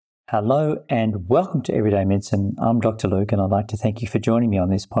Hello and welcome to Everyday Medicine. I'm Dr. Luke and I'd like to thank you for joining me on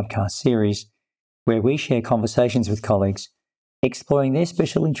this podcast series where we share conversations with colleagues exploring their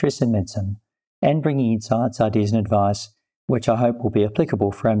special interests in medicine and bringing insights, ideas and advice which I hope will be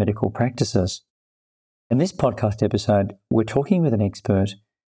applicable for our medical practices. In this podcast episode, we're talking with an expert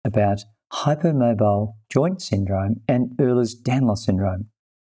about hypermobile joint syndrome and Ehlers-Danlos syndrome.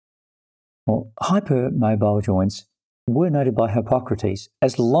 Well, hypermobile joints were noted by Hippocrates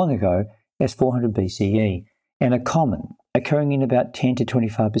as long ago as 400 BCE and are common, occurring in about 10 to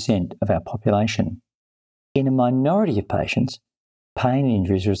 25% of our population. In a minority of patients, pain and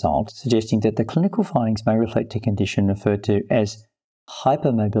injuries result, suggesting that the clinical findings may reflect a condition referred to as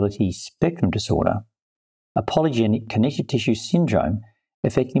hypermobility spectrum disorder, a polygenic connective tissue syndrome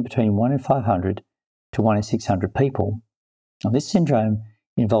affecting between 1 in 500 to 1 in 600 people. Now, this syndrome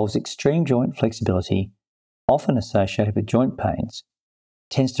involves extreme joint flexibility, often associated with joint pains,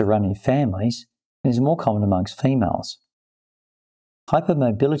 tends to run in families, and is more common amongst females.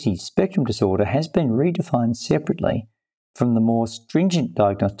 Hypermobility spectrum disorder has been redefined separately from the more stringent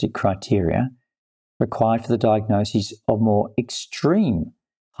diagnostic criteria required for the diagnosis of more extreme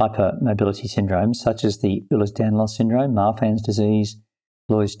hypermobility syndromes such as the Ehlers-Danlos syndrome, Marfan's disease,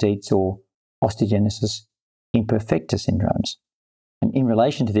 Loeys-Dietz or osteogenesis imperfecta syndromes. And in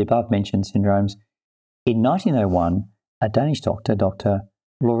relation to the above-mentioned syndromes, in 1901, a Danish doctor, Dr.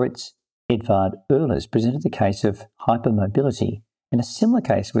 Laurits Edvard Ehlers, presented the case of hypermobility, and a similar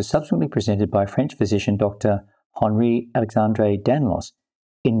case was subsequently presented by French physician Dr. Henri Alexandre Danlos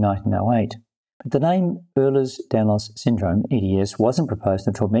in 1908. But the name Ehlers-Danlos syndrome, EDS, wasn't proposed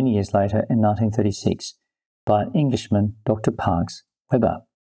until many years later in 1936 by an Englishman, Dr. Parkes Weber.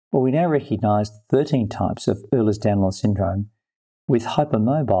 Well, we now recognise 13 types of Ehlers-Danlos syndrome, with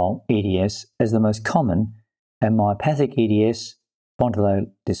hypermobile EDS as the most common and myopathic EDS,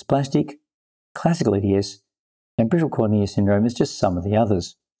 spondylodysplastic, classical EDS, and brittle cornea syndrome is just some of the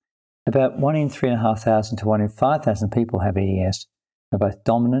others. About 1 in 3,500 to 1 in 5,000 people have EDS, where both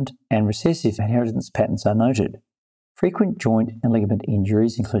dominant and recessive inheritance patterns are noted. Frequent joint and ligament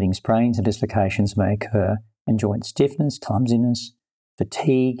injuries, including sprains and dislocations, may occur, and joint stiffness, clumsiness,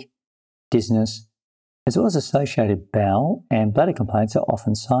 fatigue, dizziness, as well as associated bowel and bladder complaints are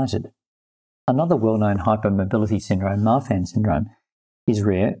often cited. Another well-known hypermobility syndrome, Marfan's syndrome, is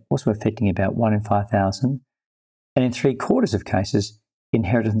rare, also affecting about 1 in 5,000, and in 3/4 of cases,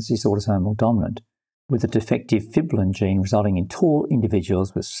 inheritance is autosomal dominant, with a defective fibrillin gene resulting in tall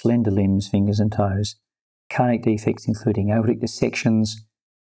individuals with slender limbs, fingers and toes, cardiac defects including aortic dissections,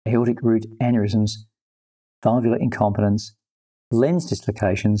 aortic root aneurysms, valvular incompetence, lens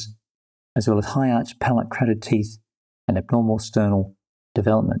dislocations, as well as high-arched palate crowded teeth and abnormal sternal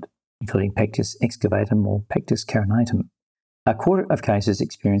development, including pectus excavatum or pectus carinatum. 1/4 of cases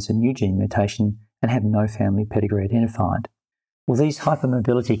experience a new gene mutation and have no family pedigree identified. Well, these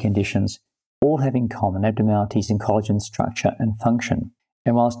hypermobility conditions all have in common abnormalities in collagen structure and function.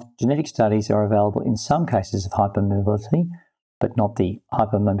 And whilst genetic studies are available in some cases of hypermobility, but not the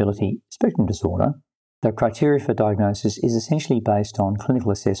hypermobility spectrum disorder, the criteria for diagnosis is essentially based on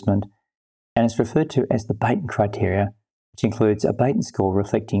clinical assessment and is referred to as the Baton criteria, which includes a Baton score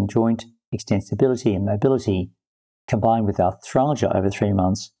reflecting joint extensibility and mobility, combined with arthralgia over 3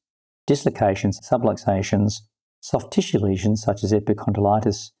 months, dislocations, subluxations, soft tissue lesions such as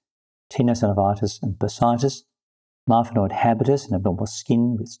epicondylitis, tenosynovitis and bursitis, marfanoid habitus and abnormal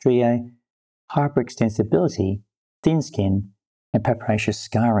skin with striae, hyperextensibility, thin skin, and papuraceous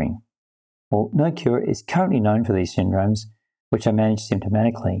scarring. Well, no cure is currently known for these syndromes, which are managed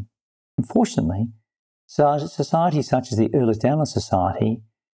symptomatically. Unfortunately, societies such as the Ehlers-Danlos Society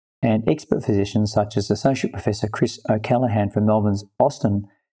and expert physicians such as Associate Professor Chris O'Callaghan from Melbourne's Austin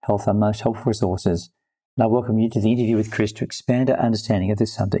Health are most helpful resources. And I welcome you to the interview with Chris to expand our understanding of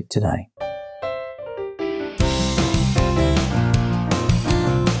this subject today.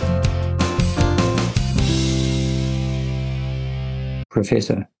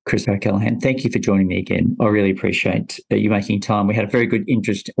 Professor Chris O'Callaghan, thank you for joining me again. I really appreciate you making time. We had a very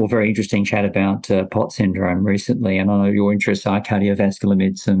interesting chat about POTS syndrome recently, and I know your interests are cardiovascular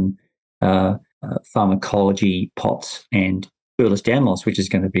medicine, pharmacology, POTS, and Ehlers-Danlos, which is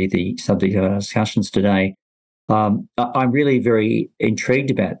going to be the subject of our discussions today. I'm really very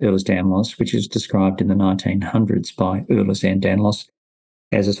intrigued about Ehlers-Danlos, which is described in the 1900s by Ehlers and Danlos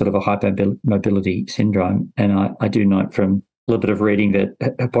as a sort of a hypermobility syndrome. And I do note from a little bit of reading that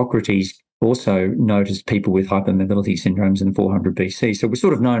Hippocrates also noticed people with hypermobility syndromes in 400 BC. So we've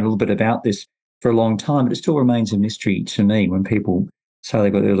sort of known a little bit about this for a long time, but it still remains a mystery to me when people say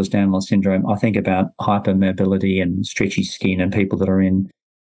they've got Ehlers-Danlos syndrome. I think about hypermobility and stretchy skin and people that are in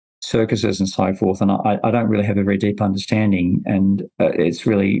circuses and so forth, and I don't really have a very deep understanding, and it's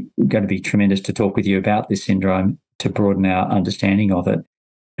really going to be tremendous to talk with you about this syndrome to broaden our understanding of it.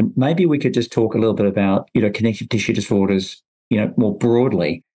 And maybe we could just talk a little bit about, connective tissue disorders, more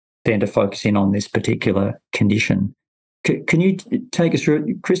broadly than to focus in on this particular condition. Can you take us through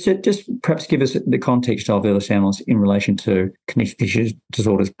it, Chris? Just perhaps give us the context of Ehlers-Danlos in relation to connective tissue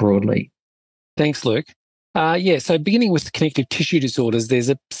disorders broadly. Thanks, Luke. So beginning with connective tissue disorders,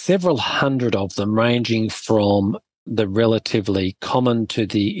 there's several hundred of them, ranging from the relatively common to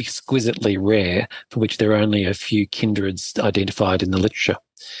the exquisitely rare, for which there are only a few kindreds identified in the literature.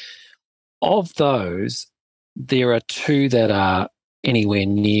 Of those, there are two that are anywhere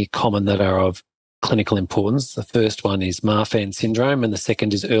near common that are of clinical importance. The first one is Marfan syndrome, and the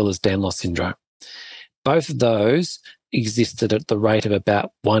second is Ehlers-Danlos syndrome. Both of those existed at the rate of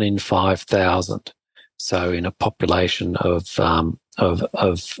about 1 in 5,000. So in a population of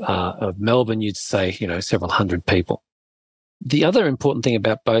Melbourne, you'd say, several hundred people. The other important thing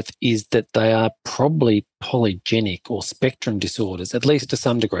about both is that they are probably polygenic or spectrum disorders, at least to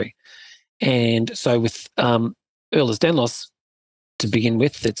some degree. And so with Ehlers-Danlos, to begin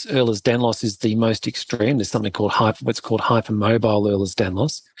with, Ehlers-Danlos is the most extreme. There's something called what's called hypermobile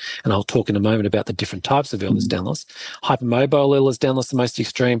Ehlers-Danlos, and I'll talk in a moment about the different types of Ehlers-Danlos. Hypermobile Ehlers-Danlos, the most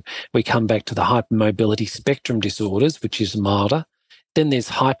extreme. We come back to the hypermobility spectrum disorders, which is milder. Then there's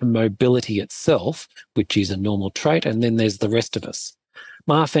hypermobility itself, which is a normal trait, and then there's the rest of us.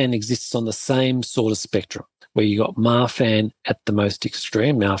 Marfan exists on the same sort of spectrum, where you got Marfan at the most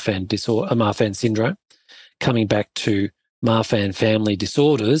extreme, Marfan syndrome, coming back to Marfan family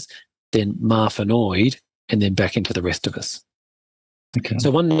disorders, then Marfanoid, and then back into the rest of us. Okay.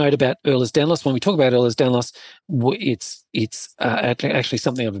 So one note about Ehlers-Danlos, when we talk about Ehlers-Danlos, it's actually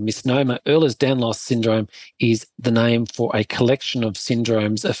something of a misnomer. Ehlers-Danlos syndrome is the name for a collection of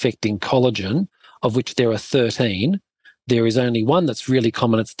syndromes affecting collagen, of which there are 13. There is only one that's really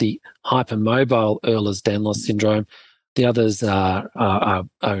common. It's the hypermobile Ehlers-Danlos syndrome. The others are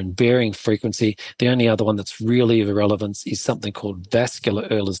in varying frequency. The only other one that's really of relevance is something called vascular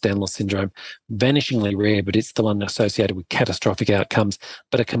Ehlers-Danlos syndrome, vanishingly rare, but it's the one associated with catastrophic outcomes,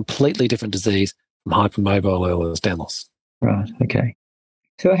 but a completely different disease from hypermobile Ehlers-Danlos. Right. Okay.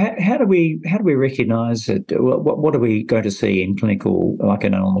 So how do we recognise it? What are we going to see in clinical, like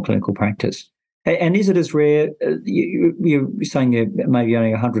in a normal clinical practice? And is it as rare? You're saying there maybe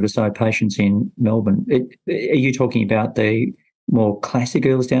only 100 or so patients in Melbourne. Are you talking about the more classic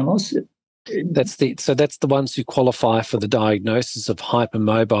Ehlers-Danlos? That's the ones who qualify for the diagnosis of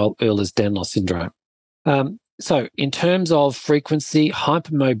hypermobile Ehlers-Danlos syndrome. So in terms of frequency,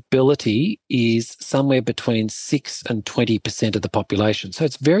 hypermobility is somewhere between 6 and 20% of the population. So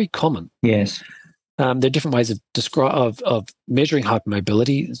it's very common. Yes. There are different ways of measuring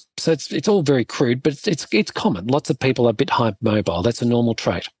hypermobility. So it's all very crude, but it's common. Lots of people are a bit hypermobile. That's a normal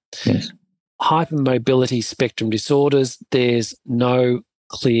trait. Yes. Hypermobility spectrum disorders, there's no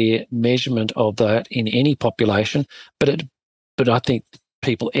clear measurement of that in any population, but I think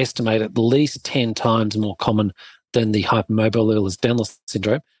people estimate at least 10 times more common than the hypermobile Ehlers-Danlos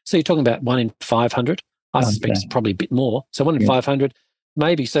syndrome. So you're talking about 1 in 500. I suspect it's probably a bit more. So 1 in 500.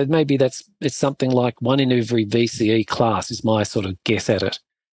 Maybe. So maybe it's something like 1 in every VCE class is my sort of guess at it.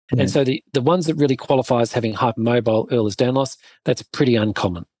 Yeah. And so the ones that really qualify as having hypermobile Ehlers-Danlos, that's pretty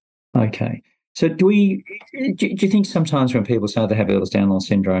uncommon. Okay. So do you think sometimes when people say they have Ehlers-Danlos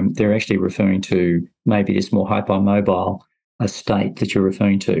syndrome, they're actually referring to maybe this more hypermobile state that you're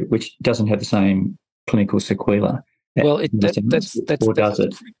referring to, which doesn't have the same clinical sequelae? Well, that's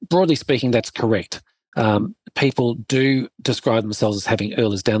broadly speaking, that's correct. People do describe themselves as having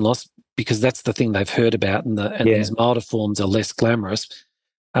Ehlers-Danlos because that's the thing they've heard about, and these milder forms are less glamorous.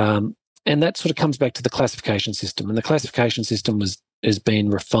 And that sort of comes back to the classification system. And the classification system has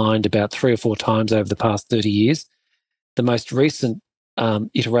been refined about 3 or 4 times over the past 30 years. The most recent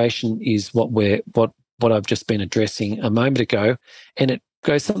iteration is what I've just been addressing a moment ago, and it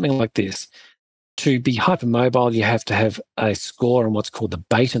goes something like this. To be hypermobile, you have to have a score on what's called the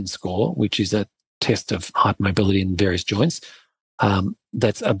Baton score, which is a test of hypermobility in various joints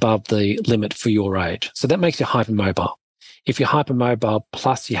that's above the limit for your age. So that makes you hypermobile. If you're hypermobile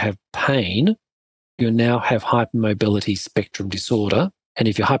plus you have pain, you now have hypermobility spectrum disorder. And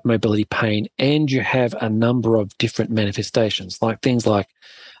if you're hypermobility pain and you have a number of different manifestations, like things like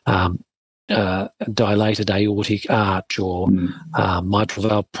dilated aortic arch or mitral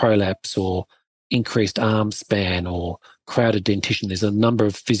valve prolapse or increased arm span or crowded dentition, there's a number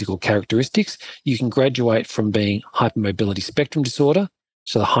of physical characteristics. You can graduate from being hypermobility spectrum disorder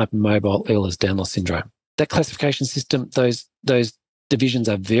to the hypermobile Ehlers-Danlos syndrome. That classification system, those divisions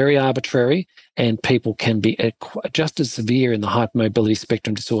are very arbitrary, and people can be just as severe in the hypermobility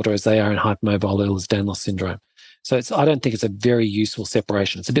spectrum disorder as they are in hypermobile Ehlers-Danlos syndrome. So I don't think it's a very useful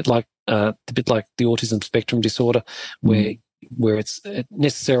separation. It's a bit like the autism spectrum disorder, where it's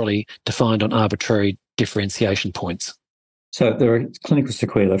necessarily defined on arbitrary differentiation points. So there are clinical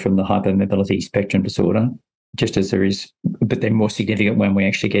sequelae from the hypermobility spectrum disorder, just as there is, but they're more significant when we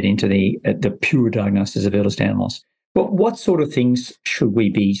actually get into the pure diagnosis of Ehlers-Danlos. What sort of things should we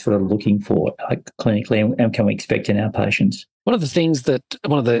be sort of looking for clinically, and can we expect in our patients? One of the things that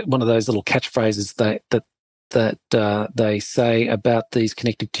one of those little catchphrases that they say about these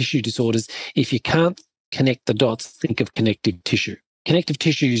connective tissue disorders: if you can't connect the dots, think of connective tissue. Connective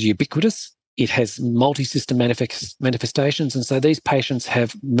tissue is ubiquitous. It has multi-system manifestations, and so these patients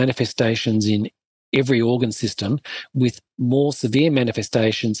have manifestations in every organ system, with more severe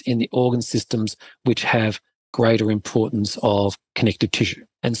manifestations in the organ systems which have greater importance of connective tissue.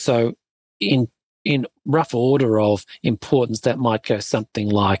 And so in rough order of importance, that might go something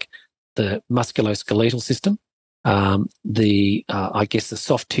like the musculoskeletal system, the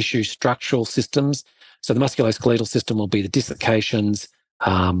soft tissue structural systems. So the musculoskeletal system will be the dislocations,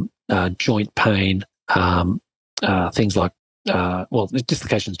 joint pain, things like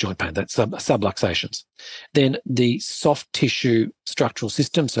dislocations, joint pain, that's subluxations. Then the soft tissue structural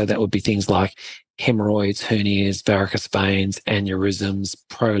system, so that would be things like hemorrhoids, hernias, varicose veins, aneurysms,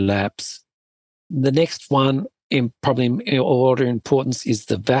 prolapse. The next one, probably in order of importance, is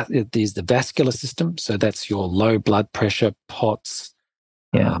the vascular system. So that's your low blood pressure, POTS,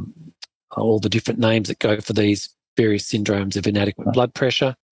 all the different names that go for these various syndromes of inadequate blood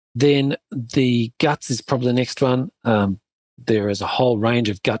pressure. Then the guts is probably the next one. There is a whole range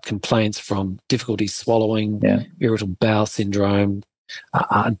of gut complaints, from difficulty swallowing, irritable bowel syndrome,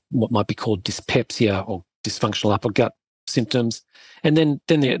 what might be called dyspepsia or dysfunctional upper gut symptoms. And then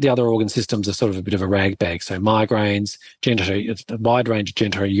the other organ systems are sort of a bit of a rag bag. So migraines, a wide range of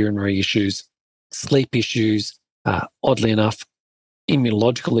genitourinary issues, sleep issues, oddly enough,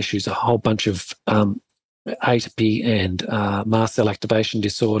 immunological issues, a whole bunch of atopy and mast cell activation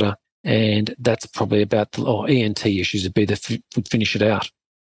disorder. And that's probably about ENT issues would finish it out.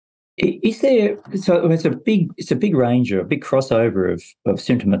 Is there, so it's a big range, or a big crossover of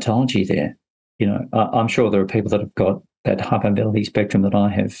symptomatology there. You know, I'm sure there are people that have got that hypermobility spectrum that I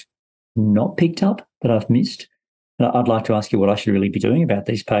have not picked up, that I've missed. And I'd like to ask you what I should really be doing about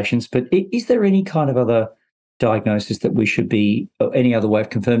these patients. But is there any kind of other diagnosis that we should be, or any other way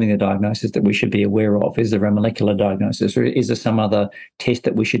of confirming the diagnosis that we should be aware of? Is there a molecular diagnosis, or is there some other test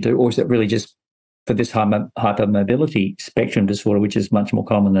that we should do? Or is it really just for this hypermobility spectrum disorder, which is much more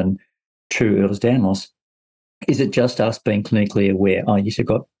common than true Ehlers-Danlos? Is it just us being clinically aware? Oh, you've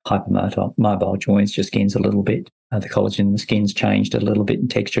got hypermobile joints, your skin's a little bit, the collagen in the skin's changed a little bit in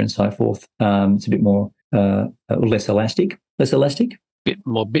texture and so forth. It's a bit more, less elastic. Bit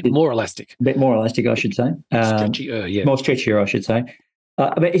more elastic. A bit more elastic, I should say. Stretchier, yeah. More stretchier, I should say.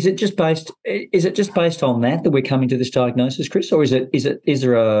 But is it just based on that we're coming to this diagnosis, Chris, or is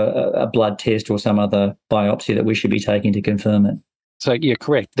there a blood test or some other biopsy that we should be taking to confirm it? So yeah,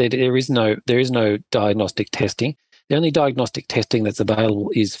 correct. There is no diagnostic testing. The only diagnostic testing that's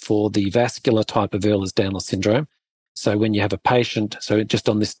available is for the vascular type of Ehlers-Danlos syndrome. So when you have a patient, so just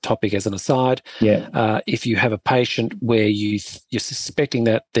on this topic as an aside, if you have a patient where you're suspecting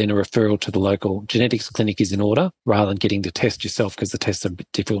that, then a referral to the local genetics clinic is in order, rather than getting the test yourself, because the tests are a bit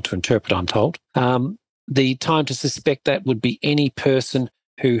difficult to interpret, I'm told. The time to suspect that would be any person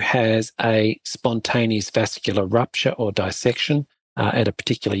who has a spontaneous vascular rupture or dissection at a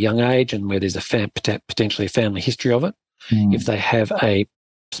particular young age, and where there's potentially a family history of it. If they have a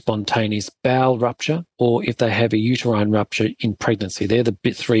spontaneous bowel rupture, or if they have a uterine rupture in pregnancy. They're the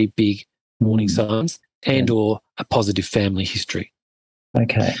three big warning signs, and or a positive family history.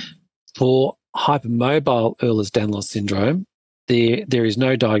 Okay. For hypermobile Ehlers-Danlos syndrome, there is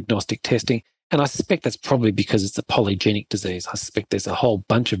no diagnostic testing, and I suspect that's probably because it's a polygenic disease. I suspect there's a whole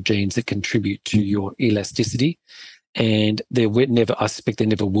bunch of genes that contribute to your elasticity, and I suspect there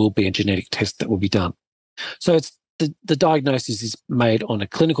never will be a genetic test that will be done. So the diagnosis is made on a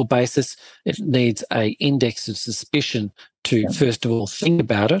clinical basis. It needs an index of suspicion to, first of all, think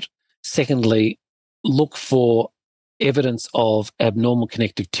about it. Secondly, look for evidence of abnormal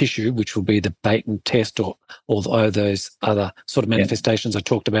connective tissue, which will be the Baton test or those other sort of manifestations I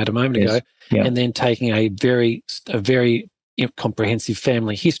talked about a moment ago, and then taking a very comprehensive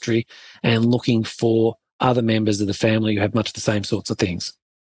family history and looking for other members of the family who have much the same sorts of things.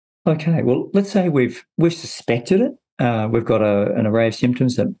 Okay, well, let's say we've suspected it. We've got an array of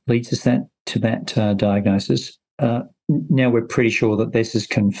symptoms that leads us to that diagnosis. now we're pretty sure that this is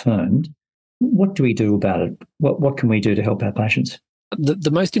confirmed. What do we do about it? What can we do to help our patients?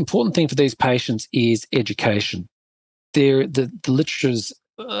 The most important thing for these patients is education. The literature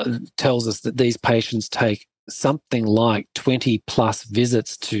tells us that these patients take something like 20 plus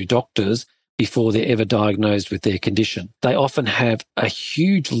visits to doctors before they're ever diagnosed with their condition. They often have a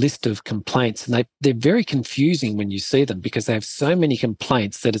huge list of complaints, and they're very confusing when you see them because they have so many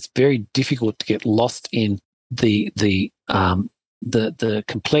complaints that it's very difficult to get lost in the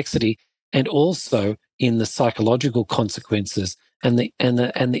complexity, and also in the psychological consequences and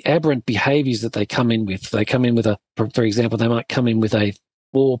the aberrant behaviours that they come in with. They come in with for example, they might come in with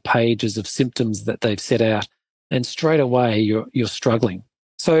 4 pages of symptoms that they've set out, and straight away you're struggling.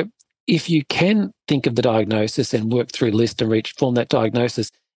 So if you can think of the diagnosis and work through a list and form that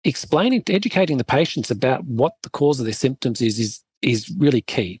diagnosis, educating the patients about what the cause of their symptoms is really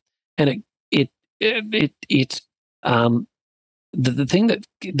key. And the thing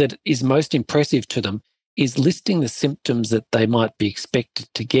that is most impressive to them is listing the symptoms that they might be expected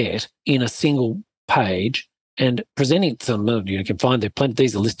to get in a single page and presenting to them. You can find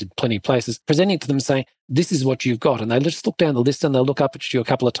these are listed plenty of places, presenting to them saying, this is what you've got. And they just look down the list and they'll look up at you a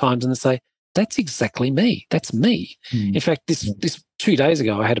couple of times and they say, that's exactly me. That's me. In fact, this 2 days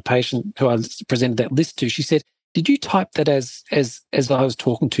ago, I had a patient who I presented that list to. She said, did you type that as I was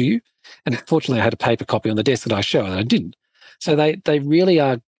talking to you? And fortunately, I had a paper copy on the desk that I showed, and I didn't. So they really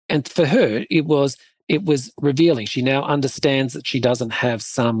are. And for her, it was revealing. She now understands that she doesn't have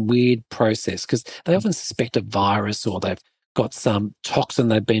some weird process, because they often suspect a virus, or they've got some toxin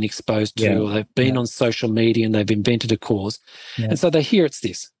they've been exposed to, or they've been on social media and they've invented a cause. And so they hear it's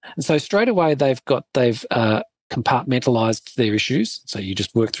this. And so straight away they've compartmentalized their issues. So you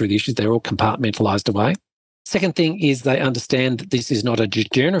just work through the issues. They're all compartmentalized away. Second thing is they understand that this is not a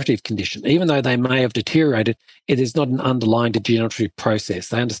degenerative condition. Even though they may have deteriorated, it is not an underlying degenerative process.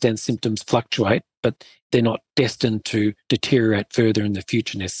 They understand symptoms fluctuate, but they're not destined to deteriorate further in the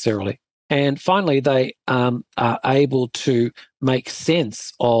future necessarily. And finally, they are able to make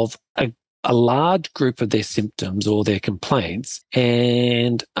sense of a large group of their symptoms or their complaints,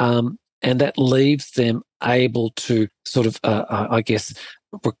 and that leaves them able to sort of,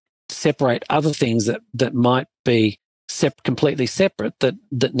 separate other things that might be completely separate that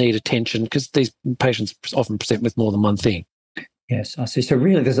need attention, because these patients often present with more than one thing. Yes, I see. So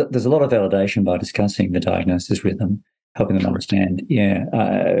really, there's a lot of validation by discussing the diagnosis with them, helping them understand,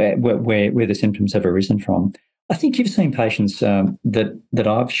 where the symptoms have arisen from. I think you've seen patients that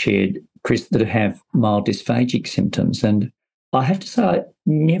I've shared, Chris, that have mild dysphagic symptoms, and I have to say I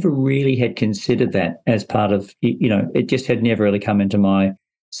never really had considered that as part of, it just had never really come into my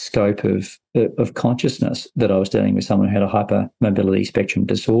scope of consciousness that I was dealing with someone who had a hypermobility spectrum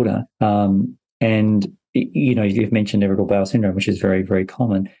disorder. And, you've mentioned irritable bowel syndrome, which is very, very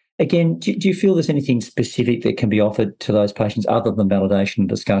common. Again, do you feel there's anything specific that can be offered to those patients other than validation and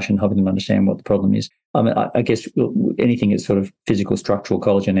discussion, helping them understand what the problem is? I mean, I guess anything that's sort of physical, structural,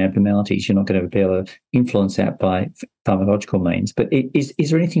 collagen abnormalities, you're not going to be able to influence that by pharmacological means. But is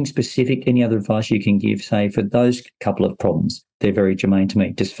there anything specific, any other advice you can give, say, for those couple of problems? They're very germane to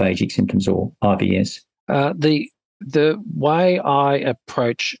me, dysphagic symptoms or IBS. The way I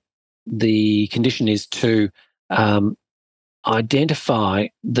approach the condition is to identify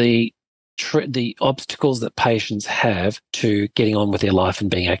the obstacles that patients have to getting on with their life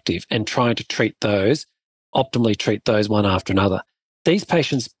and being active, and trying to optimally treat those one after another. These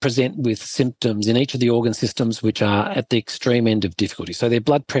patients present with symptoms in each of the organ systems which are at the extreme end of difficulty. So their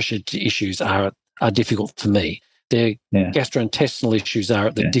blood pressure issues are difficult for me. Their gastrointestinal issues are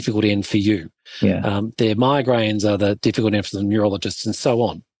at the difficult end for you. Their migraines are the difficult end for the neurologists, and so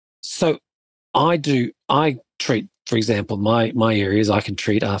on. So I treat, for example, my areas. I can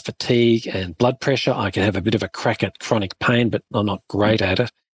treat fatigue and blood pressure. I can have a bit of a crack at chronic pain, but I'm not great at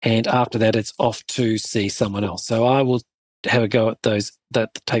it. And after that, it's off to see someone else. So I will have a go at those that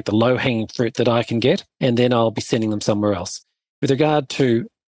take the low-hanging fruit that I can get, and then I'll be sending them somewhere else. With regard to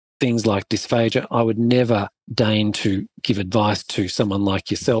things like dysphagia, I would never deign to give advice to someone like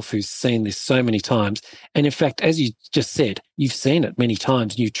yourself who's seen this so many times. And in fact, as you just said, you've seen it many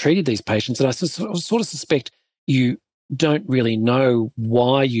times and you've treated these patients, and I sort of suspect you don't really know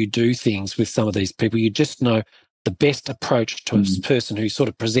why you do things with some of these people. You just know the best approach to a person who sort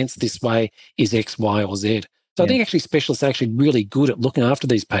of presents this way is X, Y, or Z. So I think actually specialists are actually really good at looking after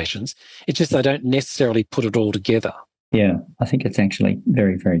these patients. It's just they don't necessarily put it all together. Yeah, I think it's actually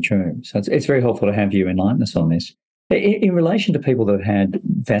very, very true. So it's very helpful to have you enlighten us on this. In relation to people that have had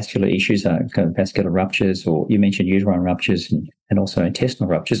vascular issues, kind of vascular ruptures, or you mentioned uterine ruptures and also intestinal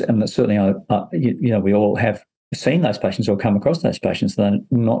ruptures, and certainly, we all have seen those patients or come across those patients that are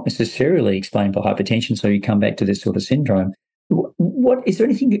not necessarily explained by hypertension, so you come back to this sort of syndrome. What is there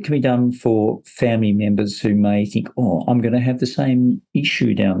anything that can be done for family members who may think, oh, I'm going to have the same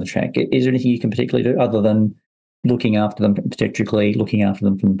issue down the track? Is there anything you can particularly do other than looking after them, particularly looking after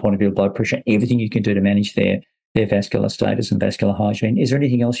them from the point of view of blood pressure, everything you can do to manage their vascular status and vascular hygiene? Is there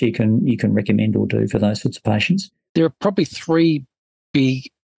anything else you can recommend or do for those sorts of patients? There are probably three big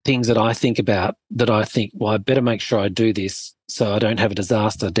things that I think about that I think, well, I better make sure I do this so I don't have a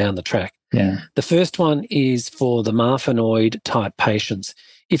disaster down the track. Yeah. The first one is for the Marfanoid type patients.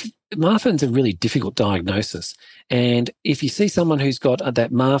 If Marfan's a really difficult diagnosis, and if you see someone who's got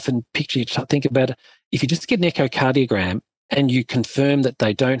that Marfan picture, you think about it, if you just get an echocardiogram and you confirm that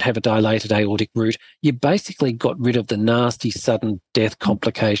they don't have a dilated aortic root, you basically got rid of the nasty sudden death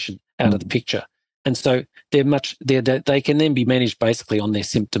complication out of the picture. And so they can then be managed basically on their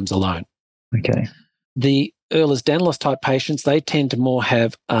symptoms alone. Okay. The Ehlers-Danlos type patients, they tend to more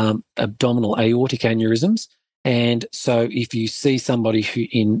have abdominal aortic aneurysms. And so if you see somebody who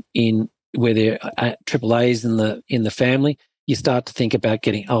in where there are AAAs in the family, you start to think about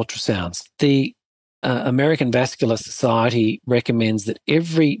getting ultrasounds. The American Vascular Society recommends that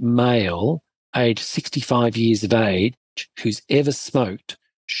every male aged 65 years of age who's ever smoked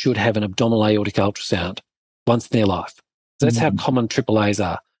should have an abdominal aortic ultrasound once in their life. So that's how common AAAs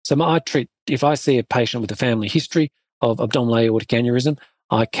are. So if I see a patient with a family history of abdominal aortic aneurysm,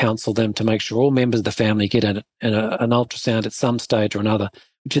 I counsel them to make sure all members of the family get an ultrasound at some stage or another,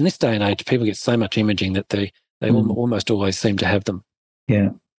 which in this day and age, people get so much imaging that they almost always seem to have them.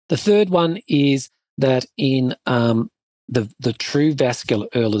 Yeah. The third one is that in the true vascular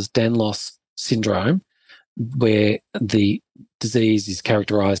Ehlers-Danlos syndrome, where the disease is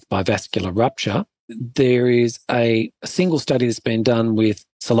characterized by vascular rupture, there is a single study that's been done with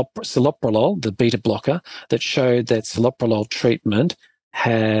celiprolol, the beta blocker, that showed that celiprolol treatment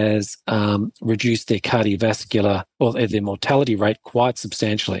has reduced their cardiovascular or their mortality rate quite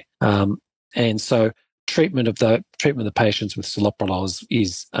substantially. And so treatment of the patients with celiprolol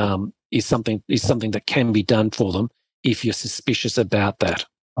is something that can be done for them if you're suspicious about that.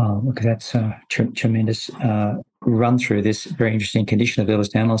 Oh, look, that's a tremendous run through this very interesting condition of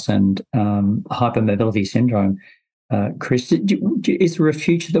Ehlers-Danlos and hypermobility syndrome. Chris, is there a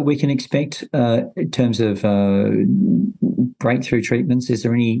future that we can expect in terms of breakthrough treatments? Is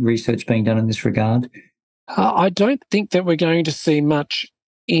there any research being done in this regard? I don't think that we're going to see much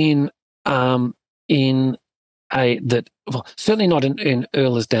certainly not in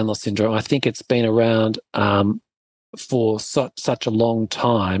Ehlers-Danlos syndrome. I think it's been around for such a long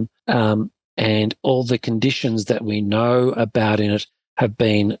time, and all the conditions that we know about in it have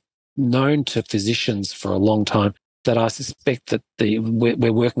been known to physicians for a long time, that I suspect that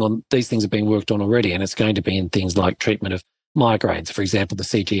we're working on, these things are being worked on already, and it's going to be in things like treatment of migraines, for example, the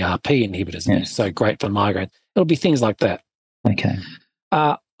CGRP inhibitors are so great for migraines. It'll be things like that. Okay.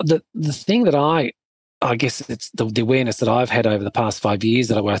 The thing that I guess it's the awareness that I've had over the past 5 years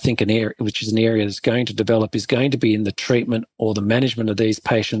that I think which is an area that's going to develop is going to be in the treatment or the management of these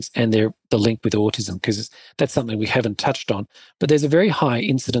patients and the link with autism, because that's something we haven't touched on. But there's a very high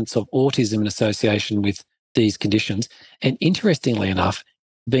incidence of autism in association with these conditions. And interestingly enough,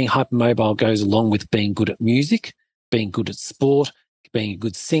 being hypermobile goes along with being good at music, being good at sport, being a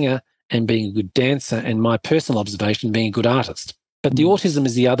good singer, and being a good dancer, and my personal observation, being a good artist. But the autism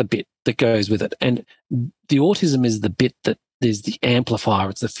is the other bit that goes with it. And the autism is the bit that is the amplifier.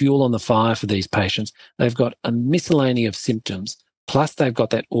 It's the fuel on the fire for these patients. They've got a miscellany of symptoms, plus they've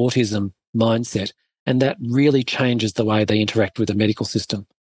got that autism mindset, and that really changes the way they interact with the medical system.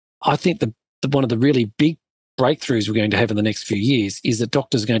 I think one of the really big breakthroughs we're going to have in the next few years is that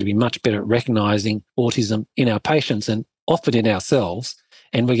doctors are going to be much better at recognising autism in our patients and often in ourselves,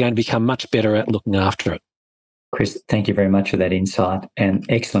 and we're going to become much better at looking after it. Chris, thank you very much for that insight and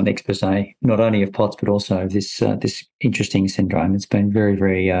excellent expose, not only of POTS, but also of this interesting syndrome. It's been very,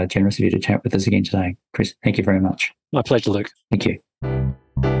 very generous of you to chat with us again today. Chris, thank you very much. My pleasure, Luke. Thank you.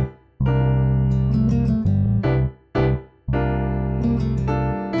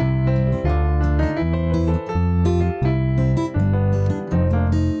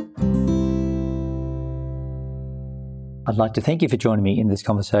 I'd like to thank you for joining me in this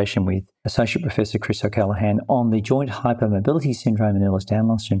conversation with Associate Professor Chris O'Callaghan on the joint hypermobility syndrome and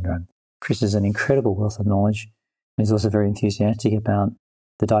Ehlers-Danlos syndrome. Chris is an incredible wealth of knowledge and is also very enthusiastic about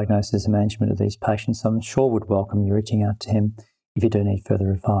the diagnosis and management of these patients. I'm sure would welcome you reaching out to him if you do need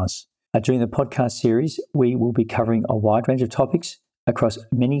further advice. During the podcast series, we will be covering a wide range of topics across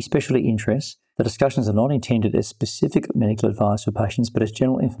many specialty interests. The discussions are not intended as specific medical advice for patients, but as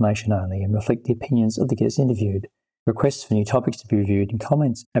general information only and reflect the opinions of the guests interviewed. Requests for new topics to be reviewed and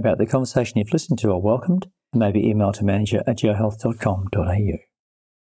comments about the conversation you've listened to are welcomed and may be emailed to manager@geohealth.com.au.